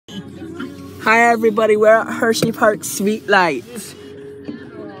Hi everybody, we're at Hershey Park Sweet Lights.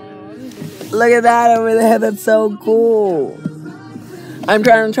 Look at that over there, that's so cool. I'm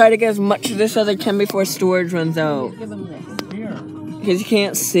trying to get as much of this as I can before storage runs out. Because you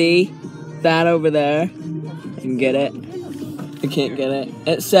can't see that over there. I can get it. I can't get it.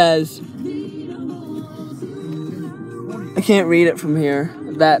 It says, I can't read it from here.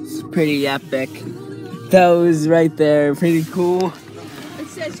 That's pretty epic. Those right there, pretty cool. It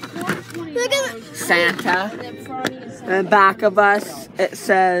says Santa. And back of us, it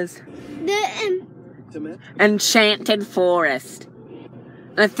says Enchanted Forest.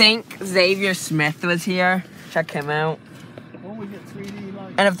 I think Xavier Smith was here. Check him out.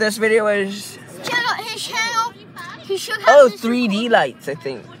 And if this video is... Check out his channel. He should have 3D lights, I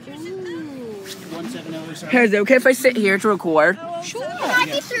think. Here, is it okay if I sit here to record? Sure. Can I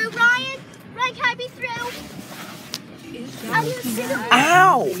be through, Ryan? Ryan, can I be through?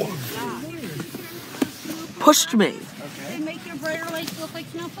 Ow! Pushed me. They make your brighter lights look like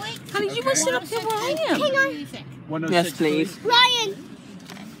snowflakes? Honey, you must sit up here where I am. Hang on. Yes, please. Ryan!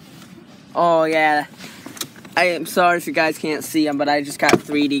 Oh, yeah. I am sorry if you guys can't see them, but I just got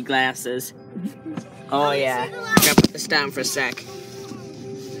 3D glasses. Oh, yeah. I'm gonna put this down for a sec.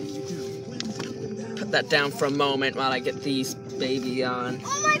 Put that down for a moment while I get these baby on.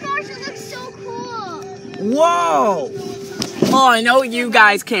 Oh my gosh, it looks so cool! Whoa! Oh, I know you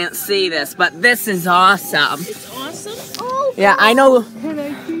guys can't see this, but this is awesome. It's awesome? Oh, yeah, I know. Can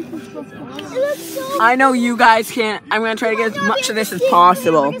I see the stuff? It looks so I know you guys can't. I'm gonna try to get as much of this as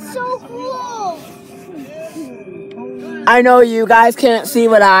possible. It's so cool! I know you guys can't see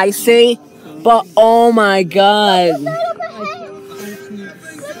what I see, but oh my god.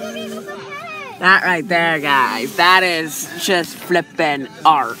 That right there, guys. That is just flippin'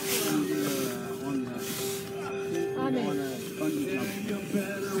 art.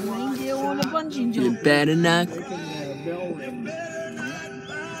 You better not.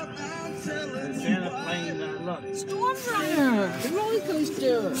 Storm Runner, the roller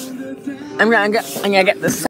coaster. I'm gonna get this.